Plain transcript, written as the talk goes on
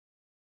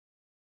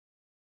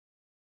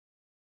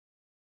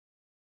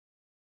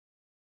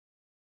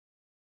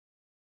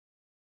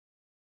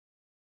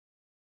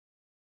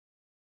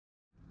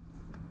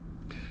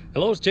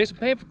Hello, it's Jason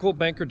Payne for Cool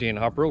Banker,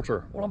 D&Hop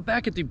Realtor. Well, I'm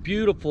back at the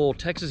beautiful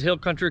Texas Hill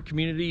Country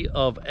community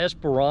of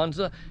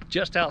Esperanza,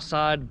 just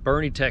outside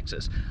Boerne,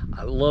 Texas.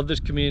 I love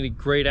this community,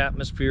 great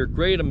atmosphere,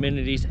 great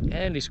amenities,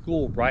 and a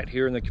school right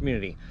here in the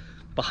community.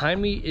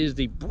 Behind me is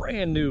the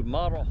brand new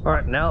model. All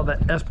right, now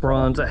that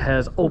Esperanza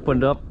has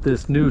opened up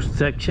this new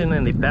section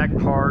in the back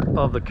part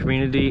of the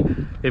community,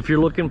 if you're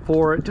looking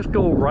for it, just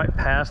go right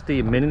past the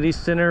amenity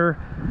center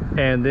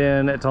and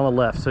then it's on the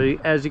left. So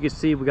as you can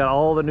see, we got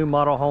all the new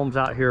model homes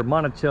out here: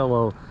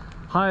 Monticello,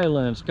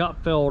 Highland,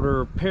 Scott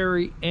Felder,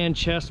 Perry, and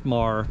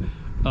Chesmar.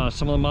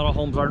 Some of the model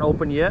homes aren't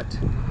open yet,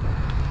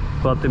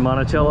 but the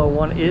Monticello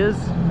one is.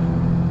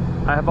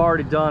 I have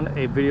already done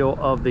a video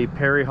of the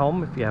Perry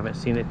home. If you haven't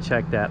seen it,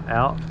 check that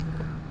out.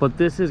 But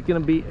this is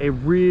going to be a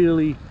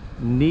really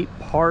neat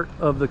part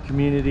of the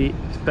community,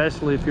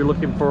 especially if you're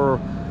looking for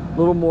a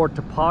little more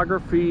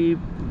topography,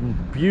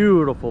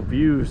 beautiful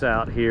views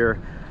out here,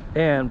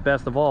 and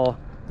best of all,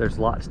 there's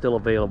lots still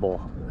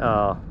available.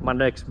 My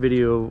next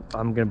video,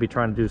 I'm going to be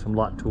trying to do some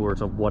lot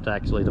tours of what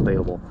actually is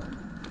available.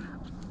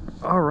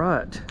 All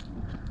right,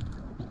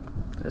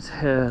 let's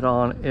head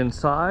on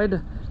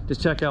inside.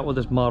 Just check out what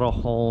this model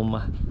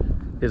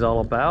home is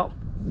all about.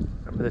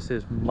 Remember, this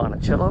is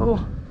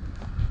Monticello.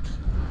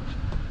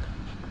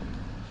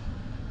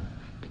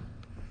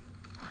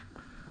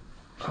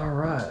 All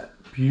right,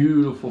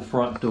 beautiful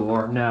front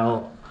door.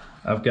 Now,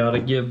 I've got to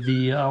give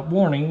the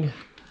warning,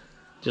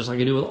 just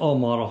like I do with all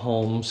model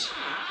homes.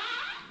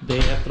 They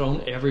have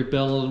thrown every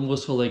bell and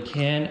whistle they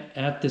can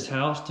at this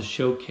house to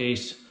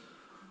showcase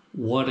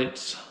what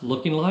it's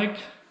looking like.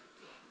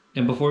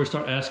 And before we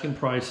start asking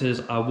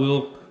prices, I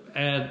will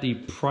add the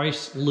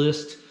price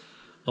list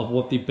of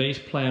what the base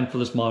plan for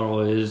this model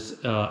is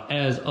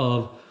as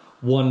of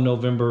 1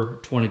 November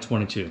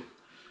 2022.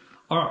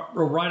 All right,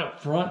 right up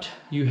front,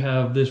 you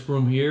have this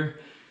room here.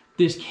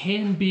 This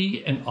can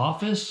be an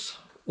office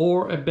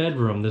or a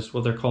bedroom. This is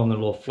what they're calling the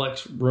little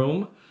flex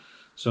room.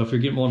 So if you're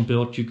getting one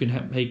built, you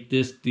can make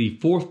this the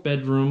 4th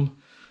bedroom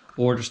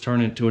or just turn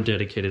it into a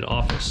dedicated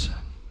office.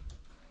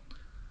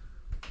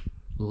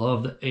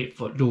 Love the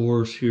 8-foot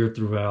doors here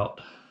throughout.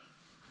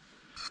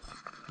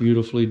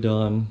 Beautifully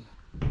done.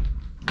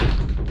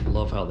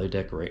 Love how they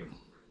decorate.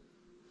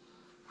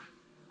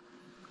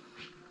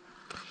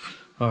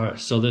 All right,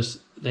 so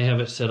they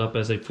have it set up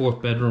as a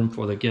 4th bedroom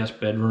for the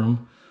guest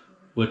bedroom,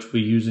 which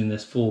we use in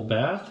this full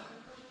bath.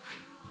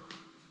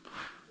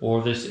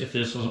 Or this, if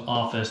this was an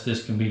office,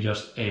 this can be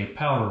just a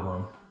powder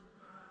room.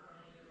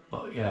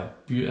 But yeah,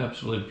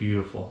 absolutely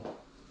beautiful.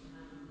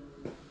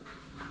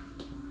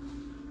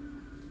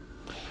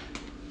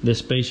 This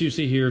space you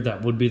see here,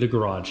 that would be the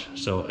garage,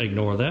 so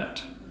ignore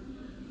that.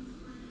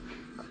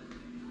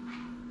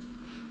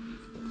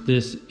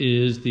 This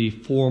is the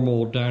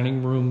formal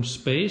dining room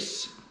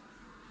space.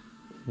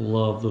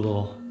 Love the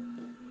little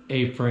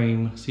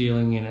A-frame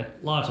ceiling in it.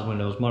 Lots of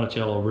windows.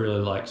 Monticello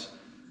really likes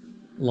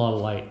a lot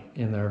of light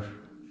in their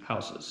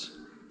houses.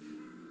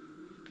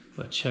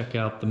 But check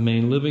out the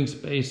main living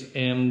space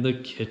and the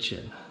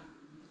kitchen.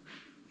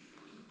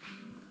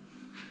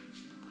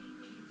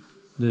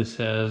 This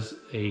has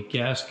a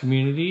gas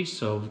community,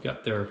 so we've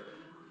got their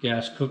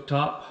gas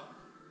cooktop.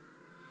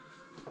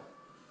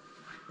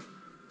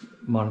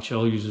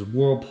 Monticello uses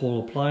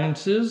Whirlpool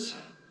appliances.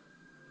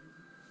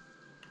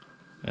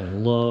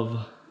 And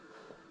love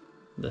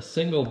the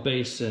single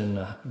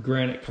basin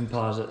granite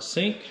composite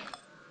sink.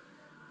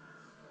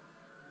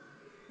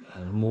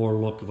 And more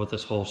look at what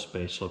this whole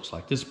space looks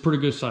like. This is a pretty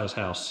good sized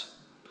house.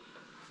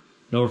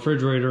 No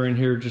refrigerator in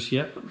here just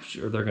yet, but I'm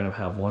sure they're gonna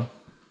have one.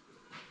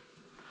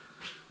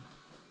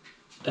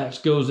 That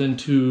goes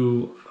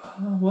into,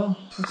 well,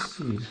 let's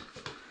see.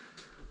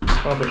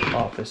 Probably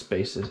office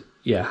spaces.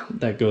 Yeah,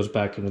 that goes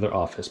back into their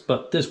office.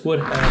 But this would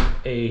have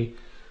a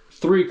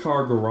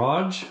 3-car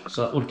garage.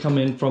 So that would come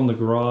in from the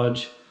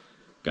garage.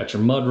 Got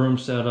your mudroom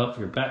set up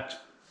for your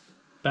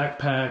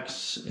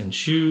backpacks and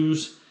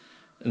shoes.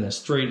 And then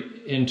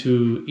straight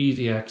into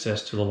easy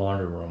access to the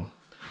laundry room.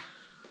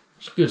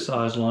 It's a good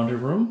sized laundry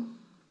room.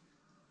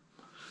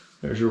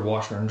 There's your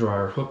washer and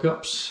dryer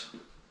hookups.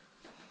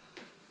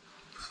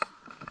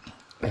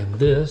 And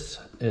this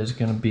is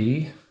going to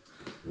be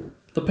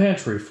the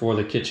pantry for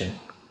the kitchen.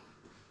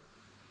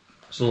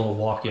 There's a little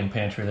walk-in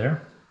pantry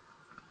there.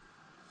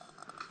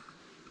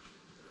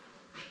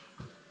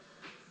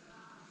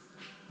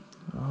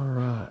 All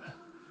right.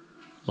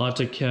 Lots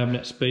of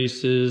cabinet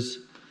spaces.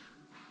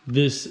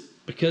 This,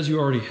 because you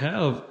already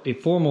have a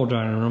formal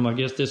dining room, I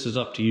guess this is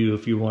up to you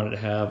if you wanted to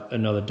have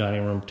another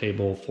dining room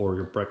table for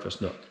your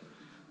breakfast nook.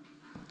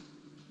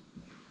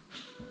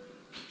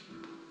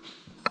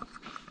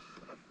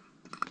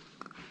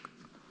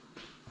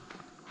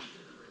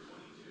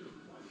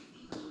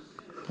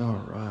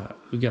 All right,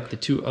 we got the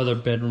 2 other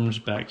bedrooms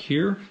back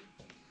here.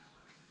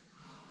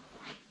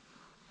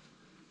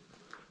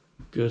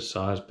 Good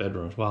sized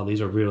bedrooms. Wow, these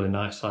are really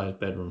nice sized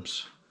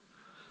bedrooms.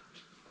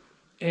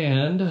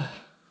 And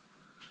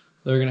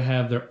they're gonna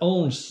have their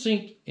own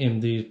sink in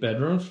these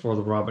bedrooms for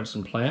the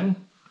Robertson plan.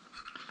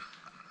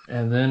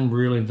 And then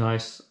really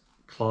nice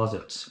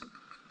closets.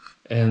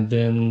 And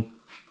then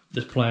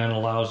this plan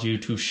allows you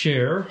to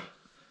share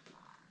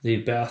the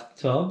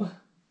bathtub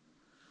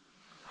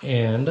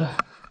and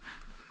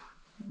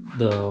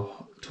the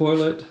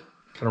toilet.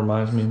 Kind of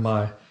reminds me of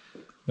my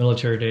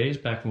military days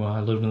back when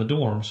I lived in the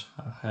dorms.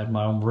 I had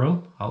my own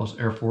room. I was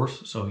Air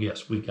Force, so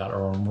yes, we got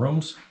our own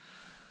rooms.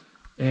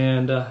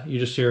 And you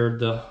just shared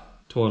the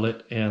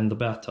toilet and the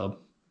bathtub.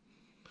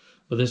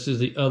 But this is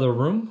the other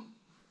room,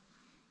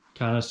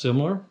 kind of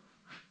similar.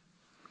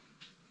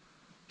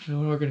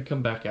 And we're going to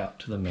come back out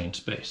to the main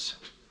space.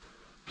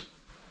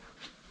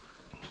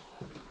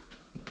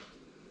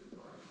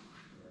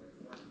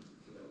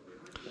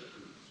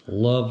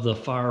 Love the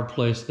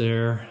fireplace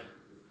there.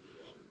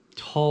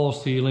 Tall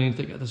ceilings.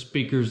 They got the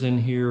speakers in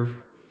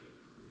here.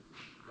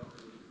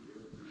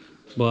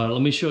 But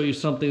let me show you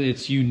something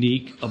that's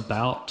unique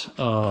about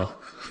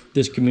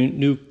this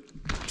new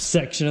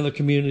section of the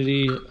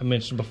community. I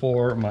mentioned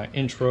before in my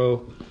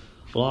intro,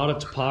 a lot of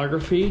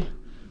topography.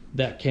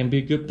 That can be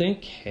a good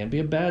thing, can be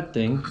a bad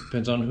thing.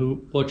 Depends on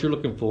what you're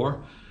looking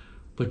for.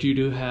 But you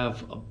do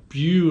have a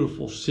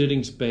beautiful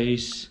sitting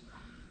space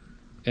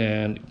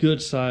and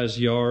good sized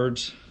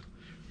yards.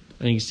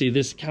 And you can see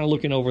this kind of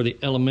looking over the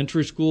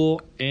elementary school,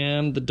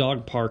 and the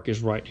dog park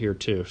is right here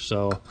too.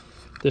 So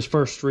this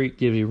first street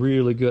gives you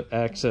really good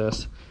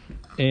access.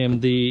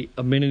 And the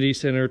amenity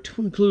center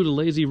to include a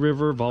lazy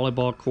river,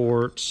 volleyball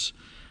courts,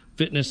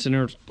 fitness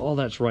centers, all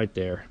that's right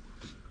there.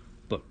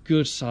 But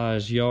good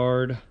sized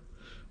yard.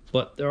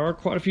 But there are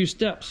quite a few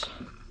steps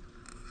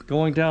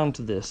going down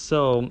to this.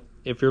 So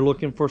if you're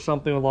looking for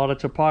something with a lot of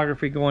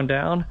topography going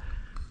down,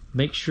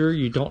 make sure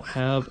you don't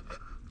have,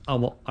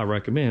 I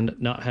recommend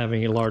not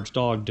having a large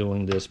dog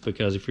doing this,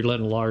 because if you're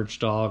letting a large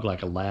dog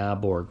like a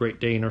lab or a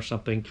Great Dane or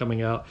something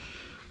coming out,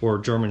 or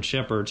German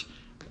Shepherds,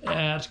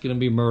 that's going to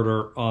be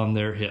murder on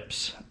their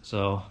hips.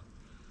 So,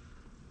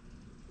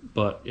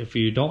 but if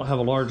you don't have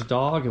a large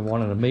dog and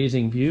want an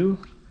amazing view,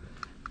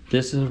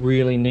 this is a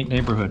really neat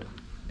neighborhood.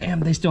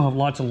 And they still have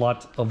lots of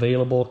lots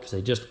available because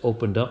they just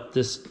opened up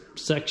this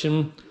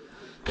section.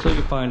 So you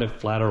can find a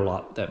flatter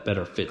lot that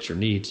better fits your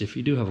needs if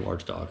you do have a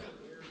large dog.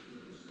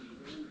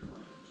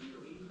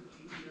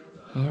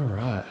 All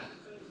right.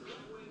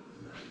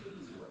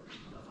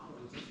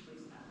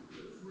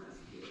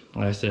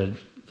 Like I said,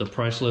 the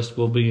price list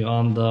will be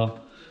on the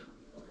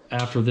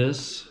after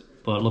this,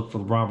 but look for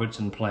the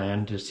Robertson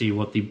plan to see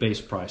what the base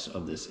price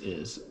of this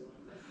is.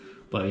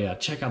 But yeah,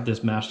 check out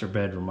this master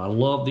bedroom. I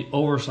love the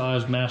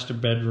oversized master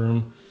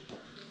bedroom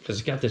because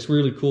it's got this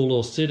really cool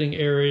little sitting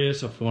area.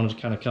 So if you want to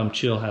kind of come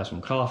chill, have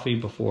some coffee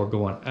before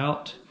going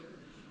out,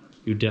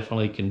 you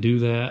definitely can do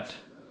that.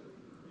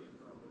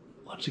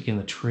 Once again,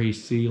 the tray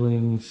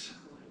ceilings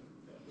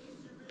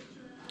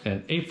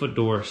and 8-foot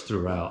doors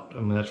throughout.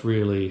 I mean, that's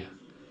really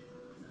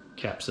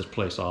caps this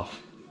place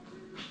off.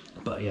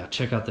 But yeah,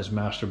 check out this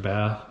master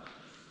bath.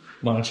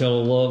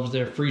 Monticello loves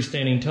their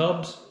freestanding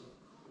tubs.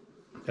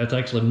 That's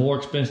actually more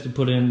expensive to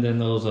put in than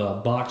those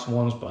box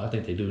ones, but I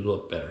think they do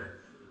look better.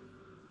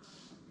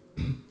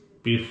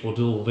 Beautiful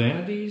dual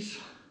vanities.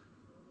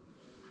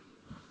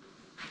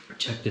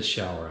 Check this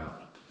shower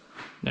out.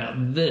 Now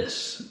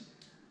this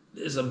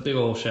is a big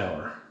old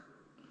shower.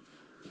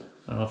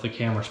 I don't know if the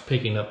camera's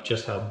picking up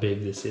just how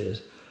big this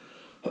is.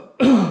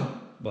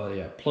 But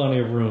yeah, plenty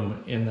of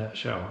room in that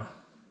shower.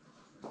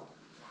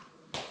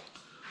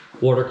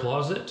 Water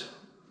closet.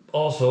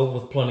 Also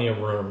with plenty of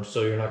room,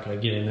 so you're not going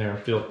to get in there and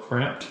feel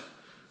cramped.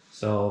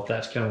 So if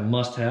that's kind of a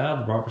must-have,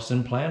 the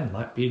Robertson plan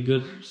might be a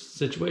good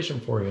situation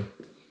for you.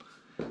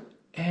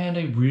 And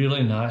a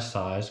really nice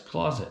sized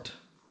closet.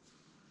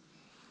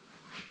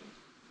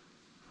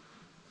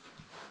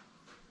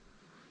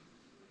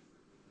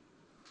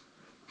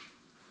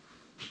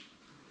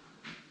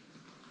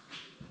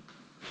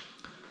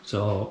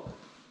 So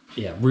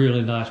yeah,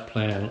 really nice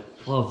plan.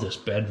 Love this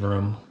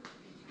bedroom.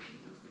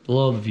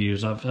 Love the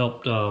views. I've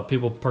helped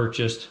people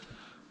purchase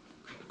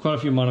quite a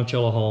few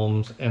Monticello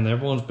homes, and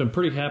everyone's been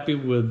pretty happy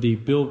with the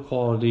build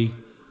quality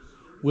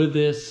with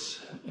this,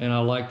 and I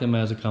like them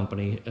as a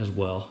company as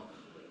well.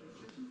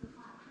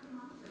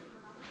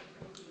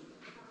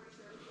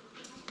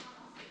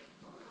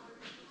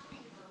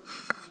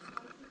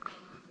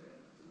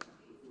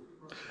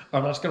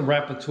 All right, that's going to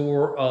wrap the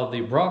tour of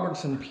the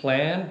Robertson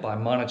plan by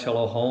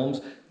Monticello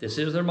Homes. This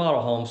is their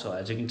model home, so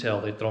as you can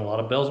tell, they've thrown a lot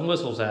of bells and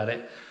whistles at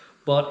it.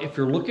 But if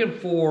you're looking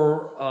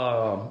for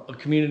a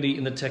community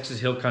in the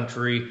Texas Hill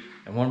Country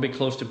and want to be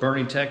close to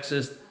Boerne,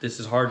 Texas, this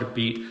is hard to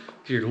beat.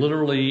 You're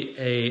literally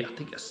I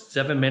think a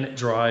 7-minute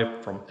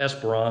drive from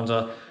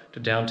Esperanza to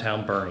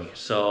downtown Boerne.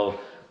 So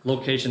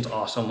location's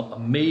awesome,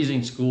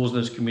 amazing schools in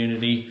this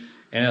community.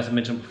 And as I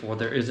mentioned before,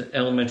 there is an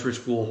elementary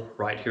school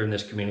right here in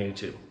this community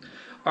too.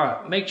 All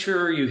right, make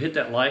sure you hit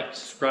that like,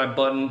 subscribe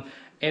button.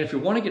 And if you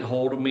want to get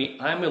hold of me,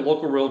 I'm a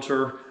local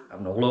realtor. I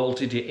have no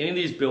loyalty to any of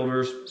these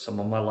builders. Some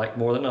of them I like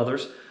more than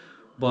others.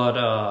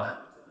 But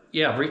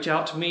yeah, reach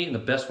out to me. And the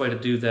best way to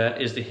do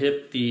that is to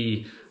hit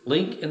the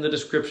link in the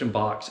description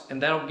box.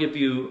 And that'll give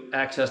you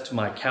access to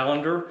my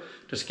calendar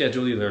to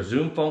schedule either a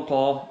Zoom phone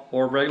call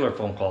or a regular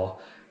phone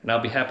call. And I'll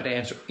be happy to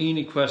answer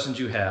any questions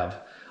you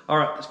have. All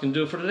right, that's gonna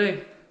do it for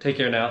today. Take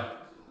care now.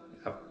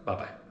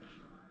 Bye-bye.